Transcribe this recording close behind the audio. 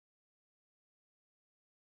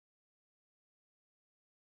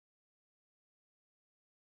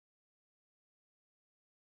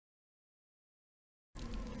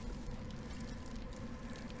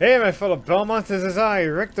Hey my fellow Belmonts, this is I,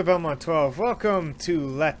 Rick the Belmont 12. Welcome to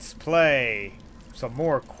Let's Play some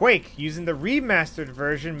more Quake using the remastered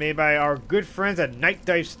version made by our good friends at Night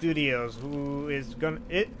Dive Studios, who is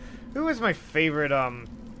my favorite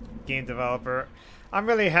game developer. I'm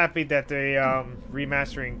really happy that they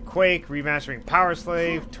remastering Quake, remastering Power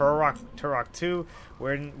Slave, Turok 2.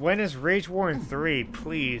 When is Rage War 3?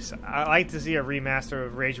 Please, I'd like to see a remaster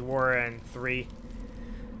of Rage War 3.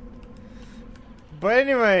 But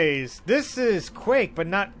anyways, this is Quake, but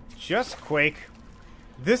not just Quake.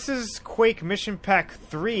 This is Quake Mission Pack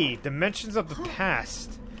 3, Dimensions of the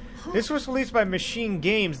Past. This was released by Machine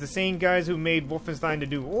Games, the same guys who made Wolfenstein: The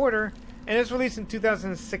New Order, and it's released in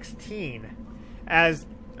 2016 as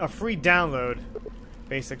a free download,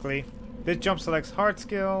 basically. This jump selects hard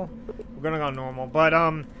skill. We're gonna go normal, but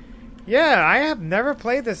yeah, I have never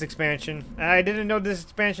played this expansion. I didn't know this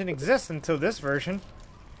expansion exists until this version.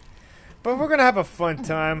 But we're gonna have a fun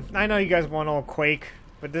time. I know you guys want old Quake,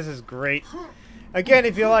 but this is great. Again,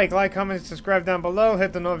 if you like, comment, subscribe down below,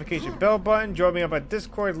 hit the notification bell button, join me up at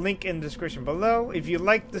Discord, link in the description below. If you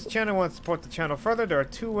like this channel and want to support the channel further, there are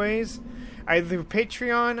two ways. Either through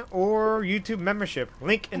Patreon or YouTube membership.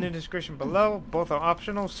 Link in the description below. Both are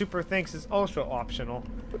optional. Super thanks is also optional.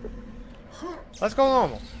 Let's go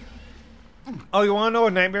normal. Oh, you wanna know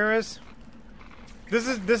what Nightmare is?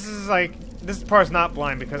 This part's not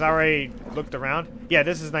blind because I already looked around. Yeah,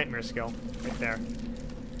 this is Nightmare skill right there.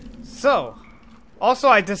 So, also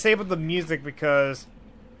I disabled the music because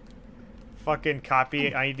fucking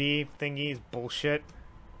copy ID thingy is bullshit.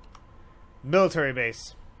 Military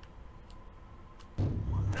base.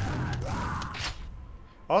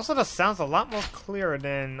 Also, the sound's a lot more clearer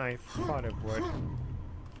than I thought it would.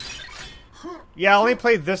 Yeah, I only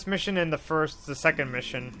played this mission and the second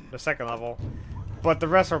mission, the second level. But the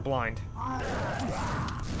rest are blind.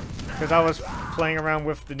 Because I was playing around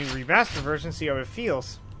with the new remastered version, see how it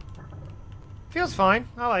feels. Feels fine.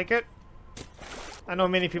 I like it. I know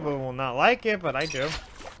many people will not like it, but I do.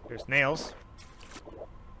 There's nails.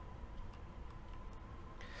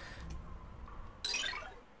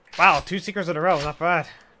 Wow, 2 secrets in a row. Not bad.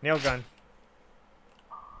 Nail gun.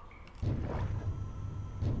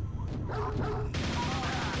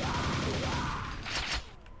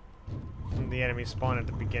 The enemy spawn at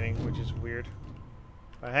the beginning, which is weird.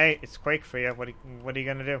 But hey, it's Quake for you. What are you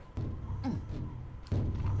gonna do?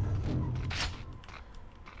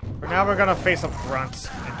 For now, we're gonna face some grunts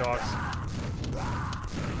and dogs.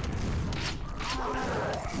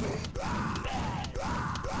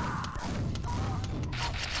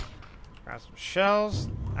 Grab some shells.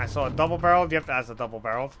 I saw a double-barreled. Yep, that's a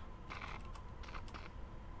double-barreled.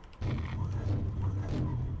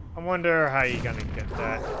 I wonder how you're gonna get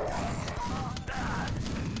that.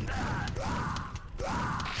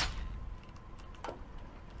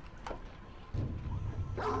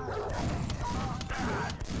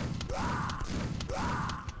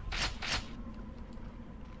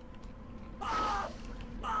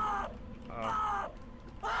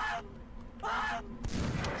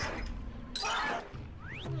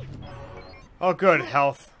 Oh, good,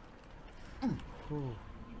 health. Ooh.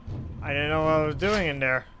 I didn't know what I was doing in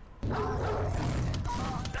there.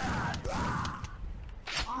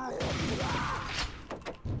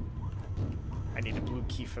 I need a blue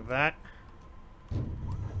key for that.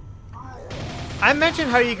 I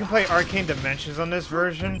mentioned how you can play Arcane Dimensions on this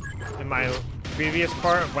version in my previous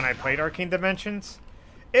part when I played Arcane Dimensions.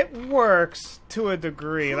 It works to a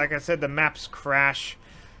degree. Like I said, the maps crash.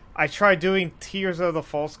 I tried doing Tears of the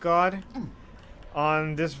False God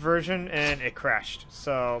on this version and it crashed.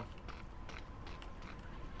 So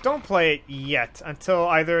don't play it yet until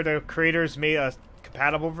either the creators made a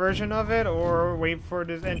compatible version of it or wait for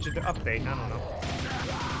this engine to update. I don't know.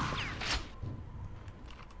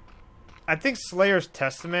 I think Slayer's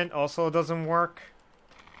Testament also doesn't work.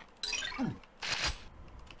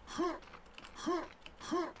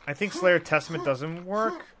 I think Slayer Testament doesn't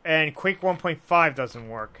work, and Quake 1.5 doesn't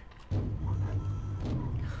work.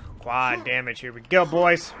 Quad damage, here we go,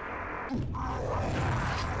 boys.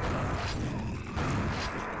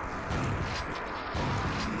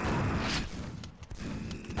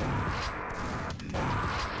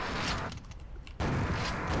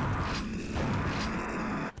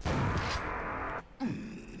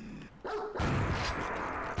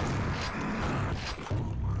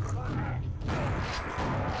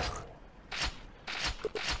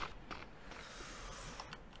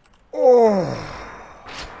 Oh,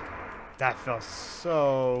 that felt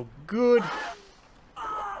so good.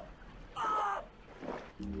 I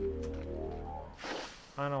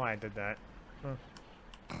don't know why I did that. Huh.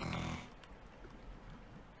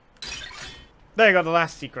 There you go, the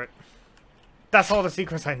last secret. That's all the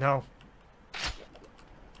secrets I know.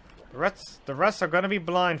 The rest are gonna be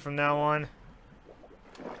blind from now on.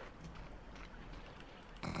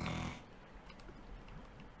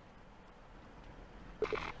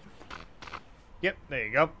 Yep, there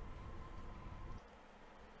you go.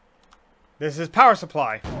 This is power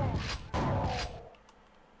supply.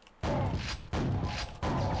 Open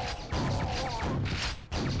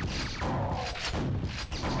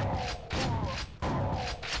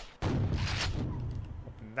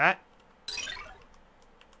that.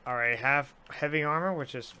 Alright, have heavy armor,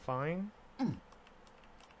 which is fine.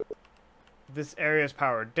 This area is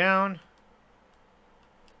powered down.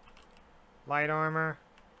 Light armor.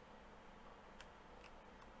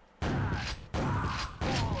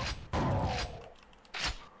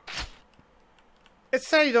 It's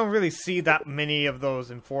sad you don't really see that many of those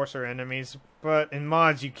enforcer enemies, but in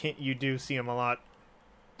mods you do see them a lot.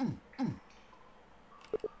 This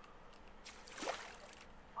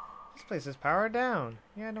place is powered down.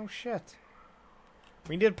 Yeah, no shit.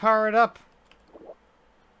 We did power it up.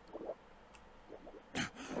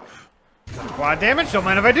 Quad damage, don't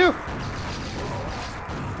mind if I do.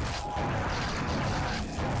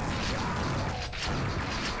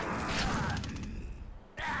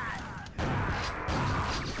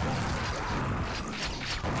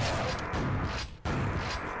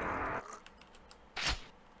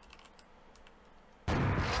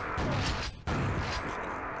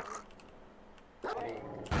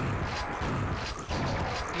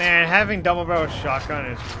 Man, having double barrel shotgun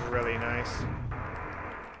is really nice.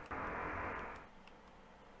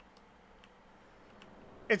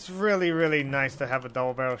 It's really, really nice to have a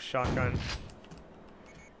double barrel shotgun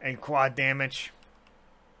and quad damage.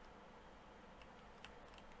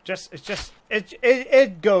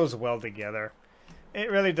 It goes well together. It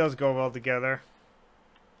really does go well together.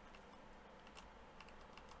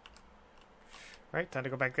 Right, time to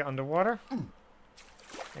go back to underwater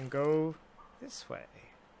and go this way.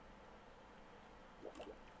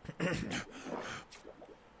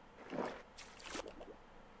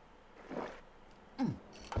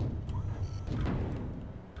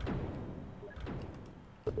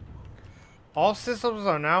 All systems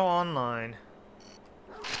are now online.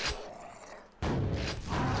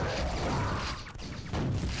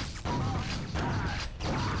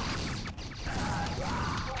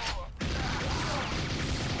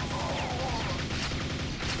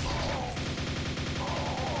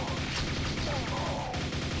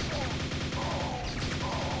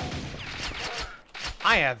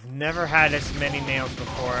 I have never had this many nails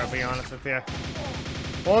before, I'll be honest with you.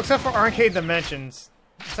 Well, except for Arcade Dimensions.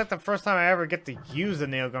 It's like the first time I ever get to use the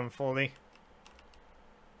nail gun fully.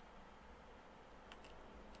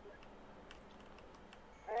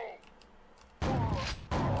 There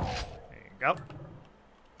you go.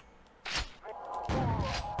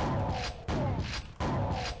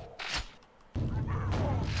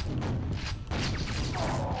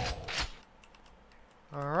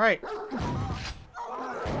 Alright.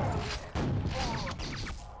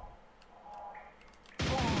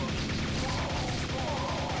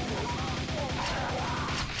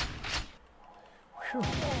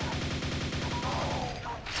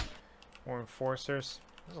 More enforcers.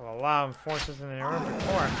 There's a lot of enforcers in the room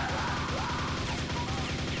before.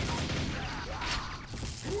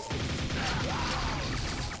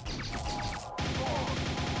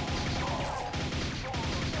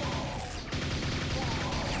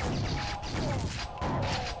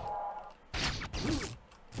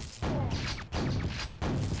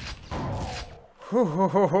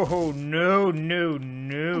 No, no,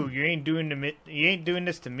 no! You ain't doing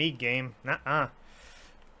this to me, game. Nuh-uh.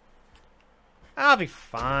 I'll be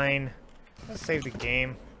fine. Let's save the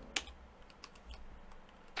game.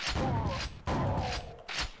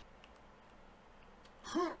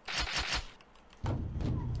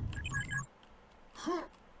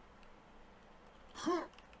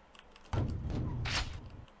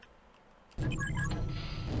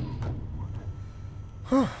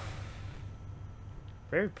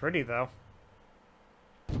 Very pretty, though.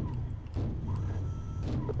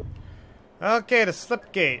 Okay, the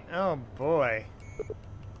slip gate. Oh boy.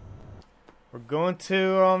 We're going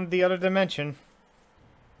to the other dimension.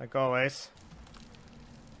 Like always.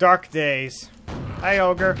 Dark days. Hi,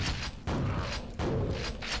 Ogre.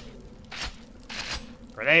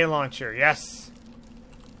 Grenade launcher, yes.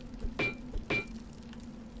 Just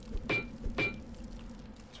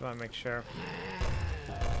want to make sure.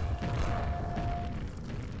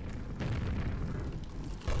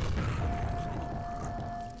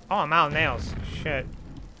 Oh, I'm out of nails. Shit.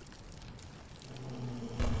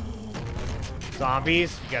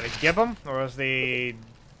 Zombies, you gotta get them, or else they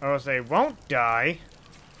won't die.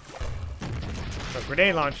 So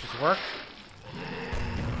grenade launchers work.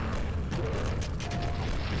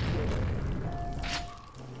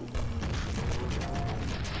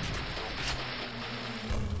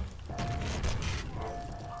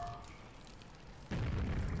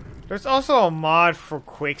 There's also a mod for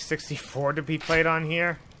Quake 64 to be played on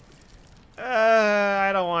here. I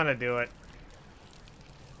don't want to do it.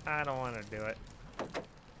 I don't want to do it.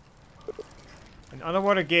 An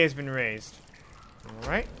underwater gate has been raised.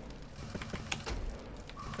 Alright.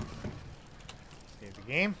 Save the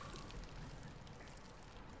game.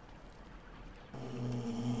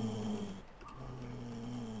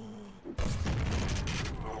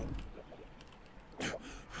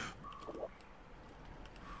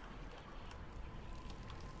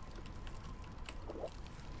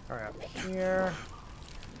 Alright, up here.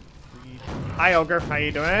 Hi, Ogre. How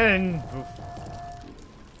you doing? Oof.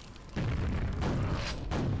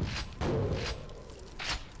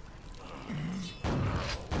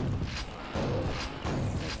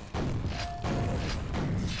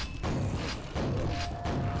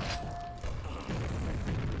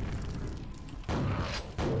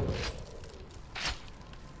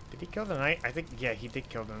 Did he kill the knight? I think, yeah, he did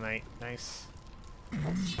kill the knight. Nice.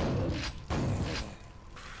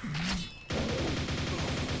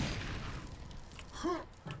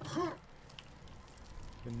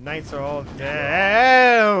 The knights are all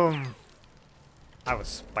dead. I was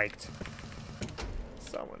spiked.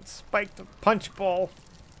 Someone spiked a punch ball.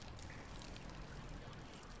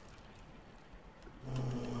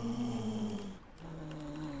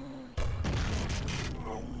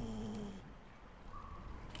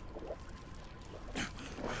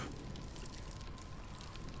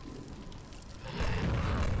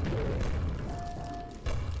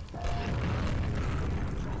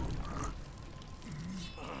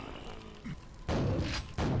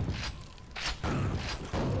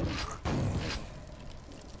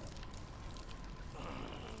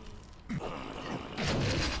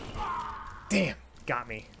 Damn, got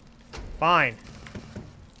me. Fine.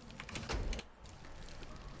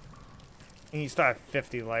 And you still have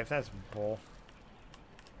 50 life. That's bull.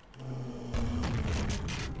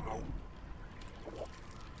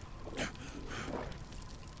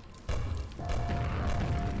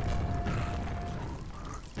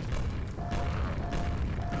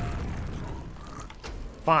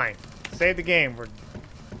 Fine. Save the game. We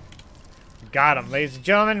got him, ladies and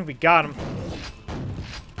gentlemen. We got him.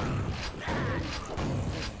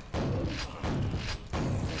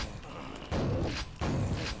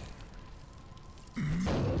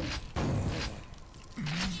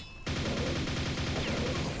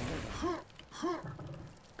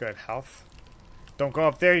 Good health. Don't go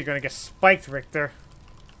up there, you're gonna get spiked, Richter.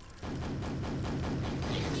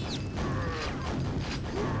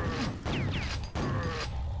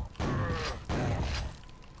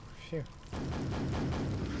 Phew.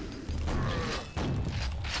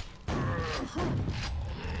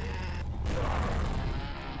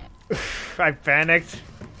 I panicked.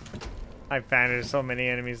 I panicked, there's so many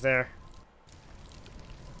enemies there.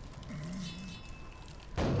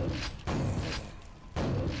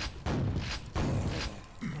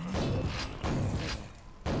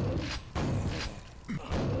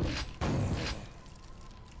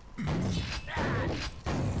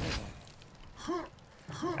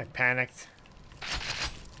 I panicked.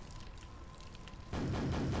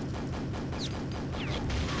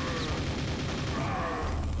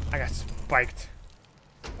 I got spiked.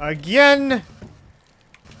 Again!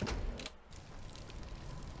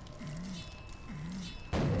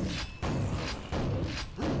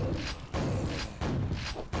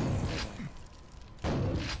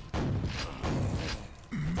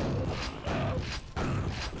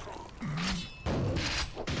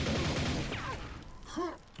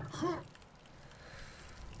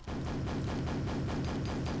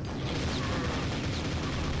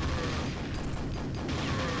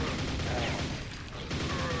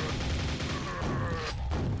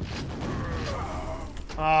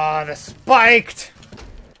 Ah, the spiked!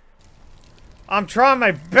 I'm trying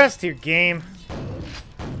my best here, game.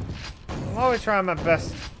 I'm always trying my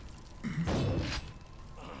best.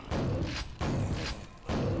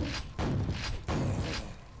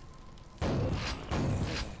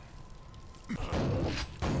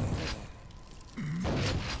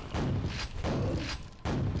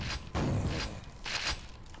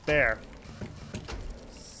 There.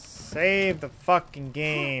 Save the fucking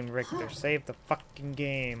game, Richter. Save the fucking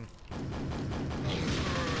game.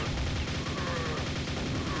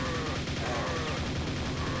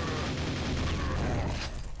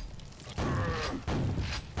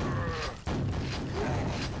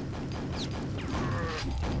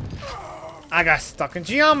 I got stuck in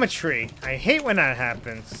geometry. I hate when that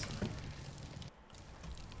happens.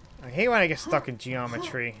 I hate when I get stuck in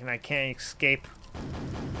geometry and I can't escape.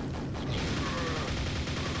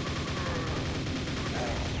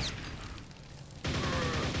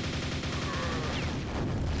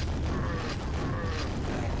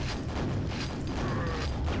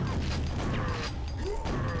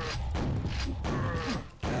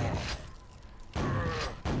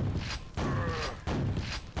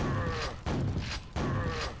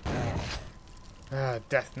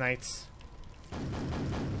 Death Knights.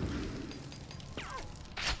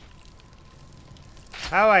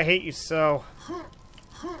 How I hate you so.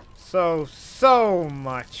 So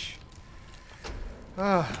much.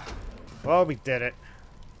 Well, we did it.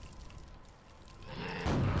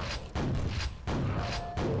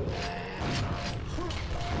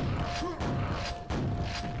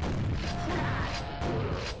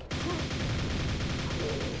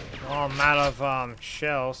 Oh, I'm out of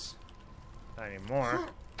shells. Not anymore.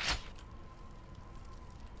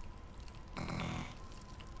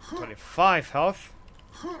 25 health.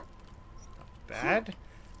 Not bad.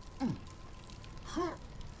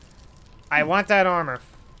 I want that armor.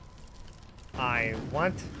 I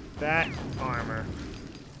want that armor.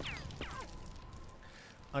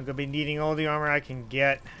 I'm gonna be needing all the armor I can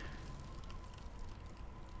get.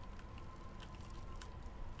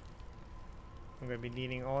 I'm gonna be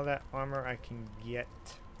needing all that armor I can get.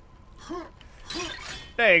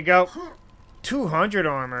 There you go. 200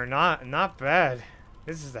 armor, not bad.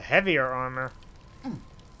 This is the heavier armor.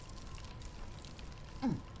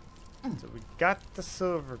 So we got the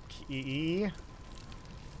silver key.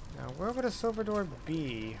 Now where would a silver door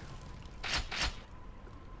be?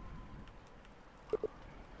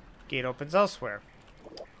 Gate opens elsewhere.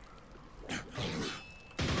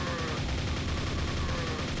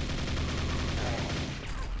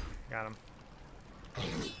 Got him.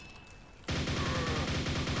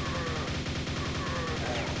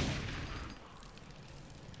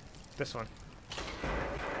 This one.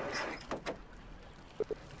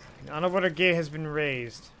 The underwater gate has been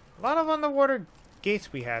raised. A lot of underwater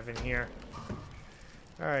gates we have in here.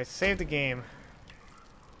 Alright, save the game.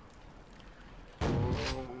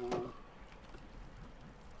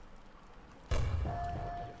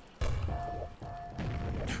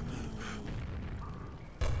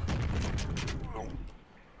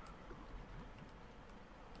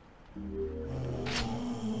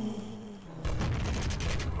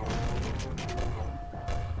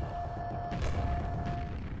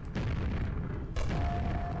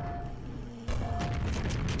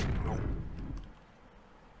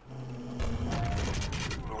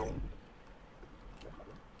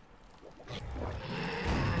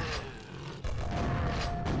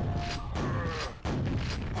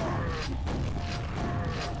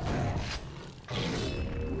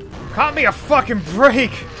 Caught me a fucking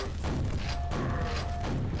break!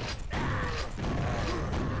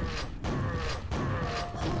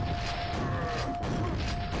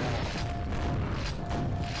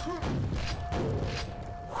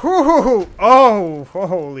 Whoo! Oh,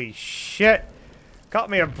 holy shit! Caught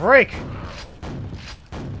me a break!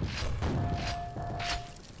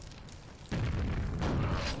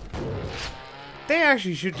 They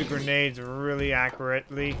actually shoot the grenades really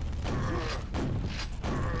accurately.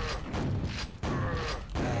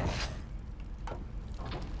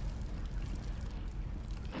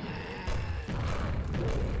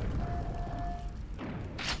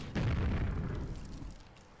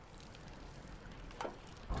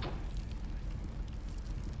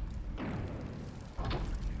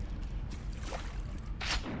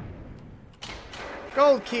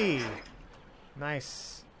 Gold key!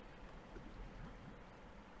 Nice.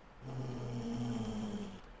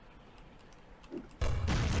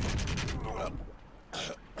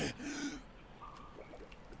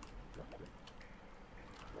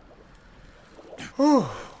 Whew.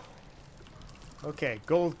 Okay,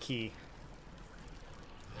 gold key.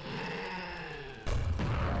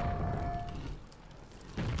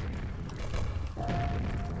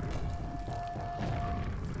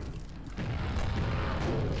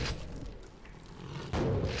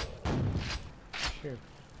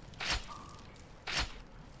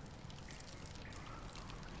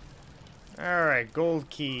 Alright, gold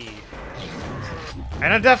key.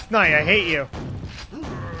 And a Death Knight, I hate you.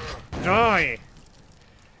 Die!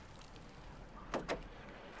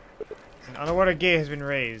 An underwater gate has been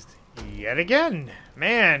raised. Yet again!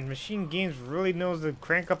 Man, Machine Games really knows to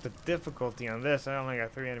crank up the difficulty on this. I only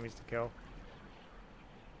got 3 enemies to kill.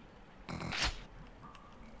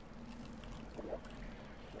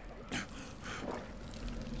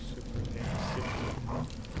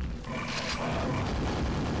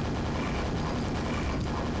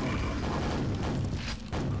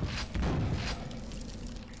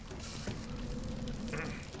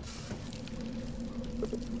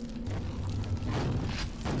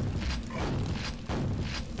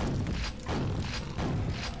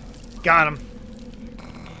 Got him.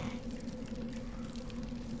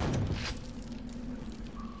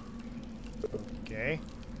 Okay.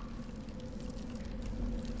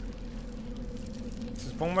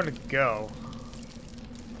 There's one more to go.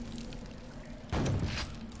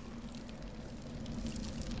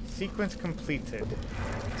 Sequence completed.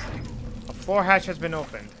 A floor hatch has been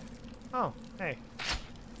opened. Oh, hey.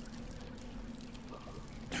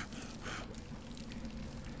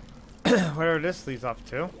 Whatever this leads up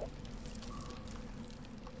to.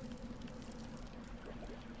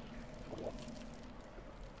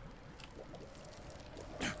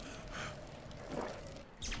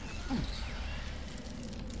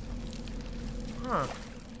 Huh.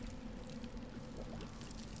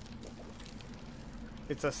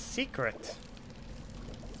 It's a secret.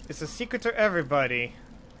 It's a secret to everybody.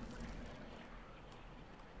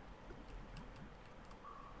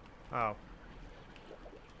 Oh.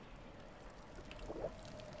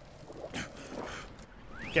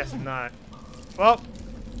 Guess not. Well.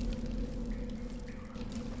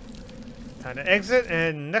 Time to exit,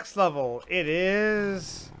 and next level, it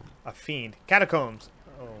is a fiend. Catacombs.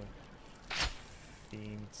 Oh.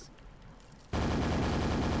 Fiends.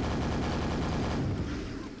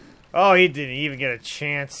 Oh, he didn't even get a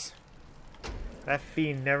chance. That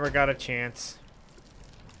fiend never got a chance.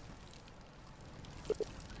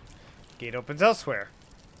 Gate opens elsewhere.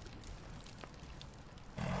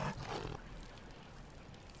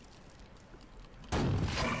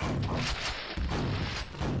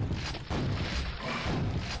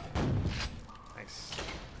 Nice.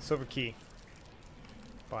 Silver key.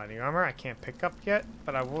 Body armor I can't pick up yet,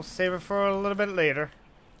 but I will save it for a little bit later.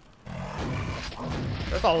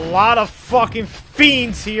 There's a lot of fucking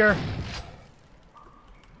fiends here.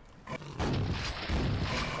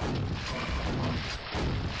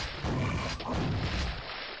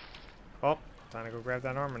 Oh, time to go grab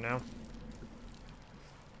that armor now.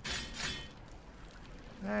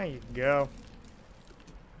 There you go.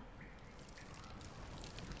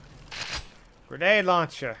 Grenade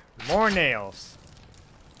launcher. More nails.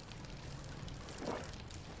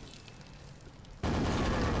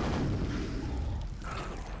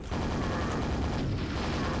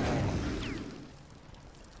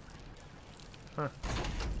 Huh.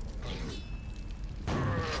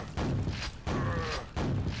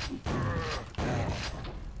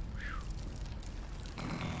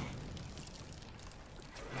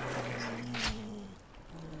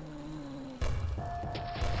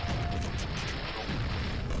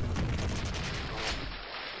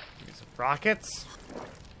 Get some rockets.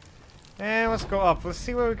 And let's go up. Let's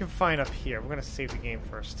see what we can find up here. We're gonna save the game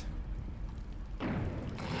first.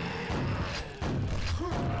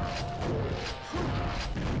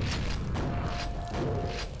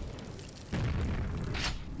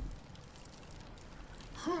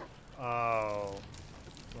 Oh.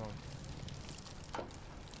 Well.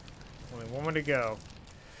 Only one more to go.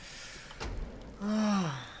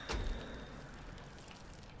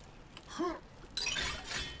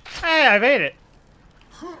 Hey, I made it!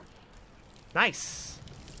 Nice!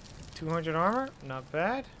 200 armor? Not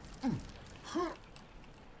bad. Let's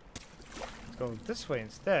go this way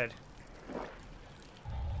instead.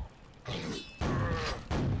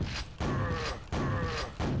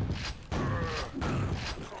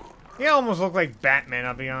 He almost looked like Batman,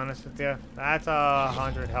 I'll be honest with you. That's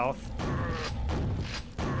 100 health.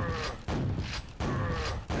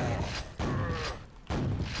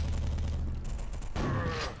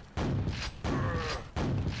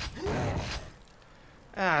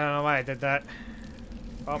 I don't know why I did that.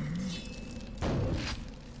 Oh.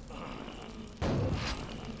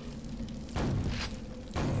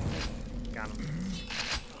 Got him.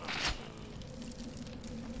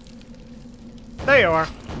 There you are.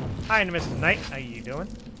 Hi, Mr. Knight. How you doing?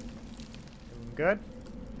 Doing good?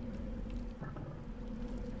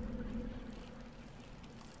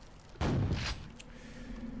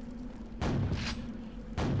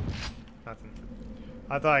 Nothing.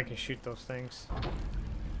 I thought I could shoot those things.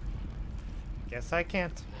 Guess I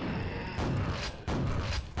can't.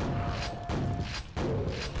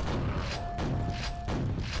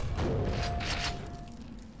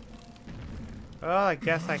 Well, I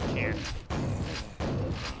guess I can't.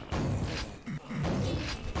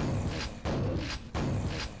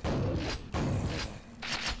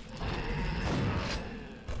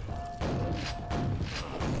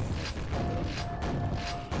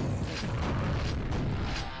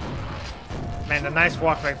 Man, the nice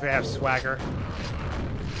walk like they have swagger.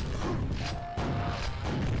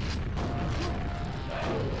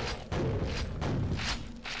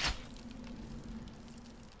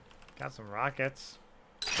 Got some rockets.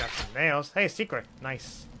 Got some nails. Hey, secret.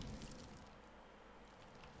 Nice.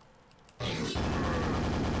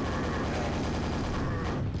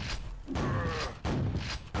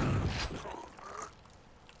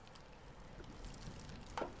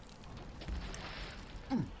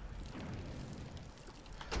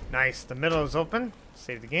 Nice. The middle is open.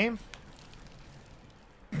 Save the game.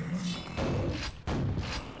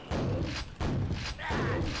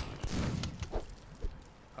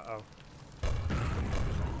 Uh-oh.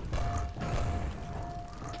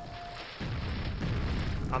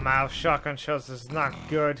 I'm out of shotgun shells. This is not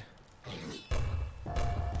good.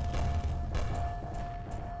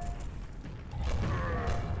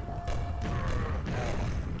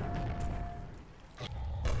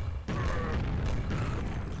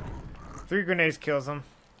 Three grenades kills him.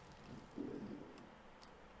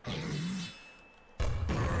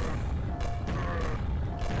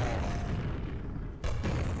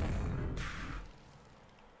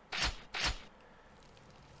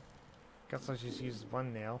 Guess I'll just use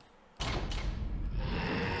one nail.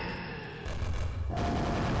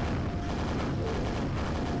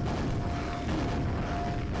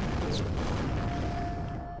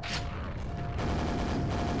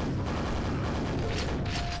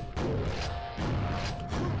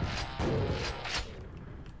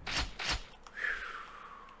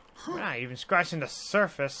 We're not even scratching the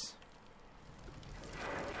surface.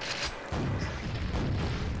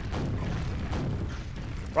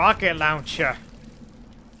 Rocket launcher.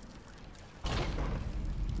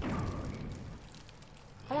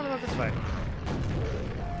 I want to go this way.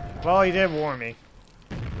 Well, he did warn me.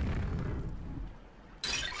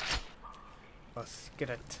 Let's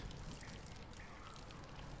get it.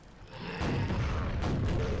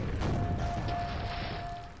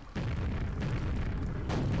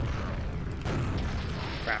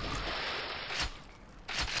 Crap.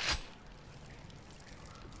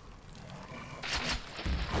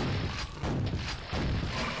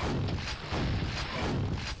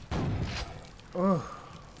 Ooh.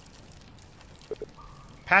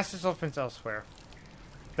 Passage opens elsewhere.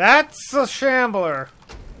 That's a shambler.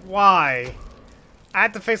 Why? I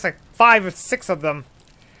had to face like 5 or 6 of them.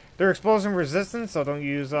 They're explosion resistant, so don't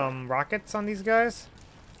use rockets on these guys.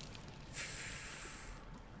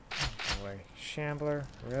 No way. Shambler,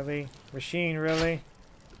 really? Machine, really?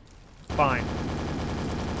 Fine.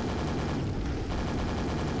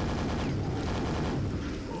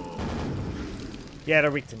 Yeah,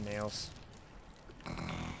 they're weak to nails.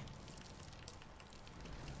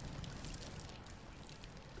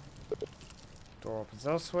 Door opens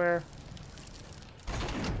elsewhere.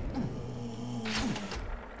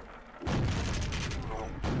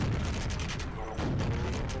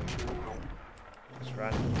 Just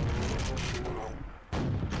run.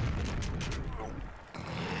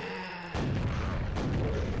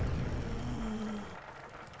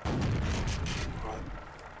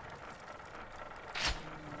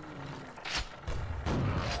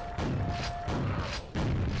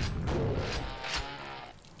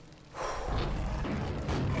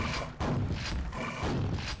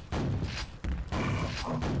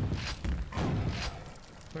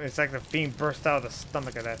 It's like the fiend burst out of the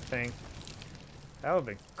stomach of that thing. That would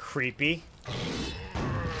be creepy.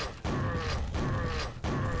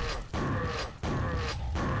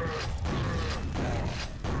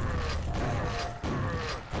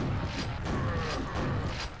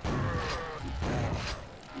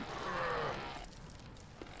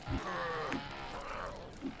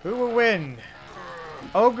 Who will win?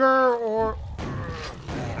 Ogre or...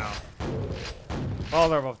 No. Well,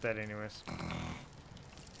 they're both dead anyways.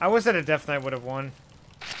 I wish that a Death Knight would have won.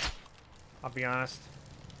 I'll be honest.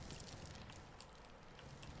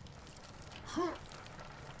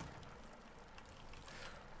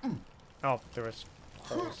 Oh, there was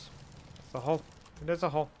holes. There's a hole. There's a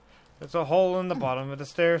hole. There's a hole in the bottom of the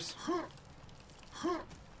stairs.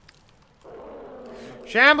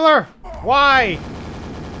 Shambler! Why?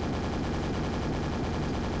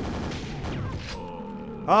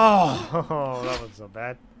 Oh, that was so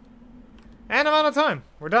bad. And I'm out of time.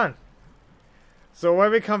 We're done. So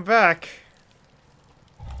when we come back,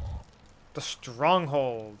 the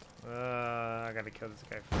stronghold. I gotta kill this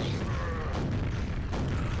guy first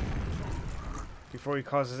before he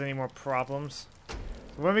causes any more problems.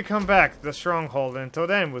 So when we come back, the stronghold. And until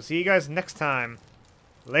then, we'll see you guys next time.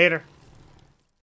 Later.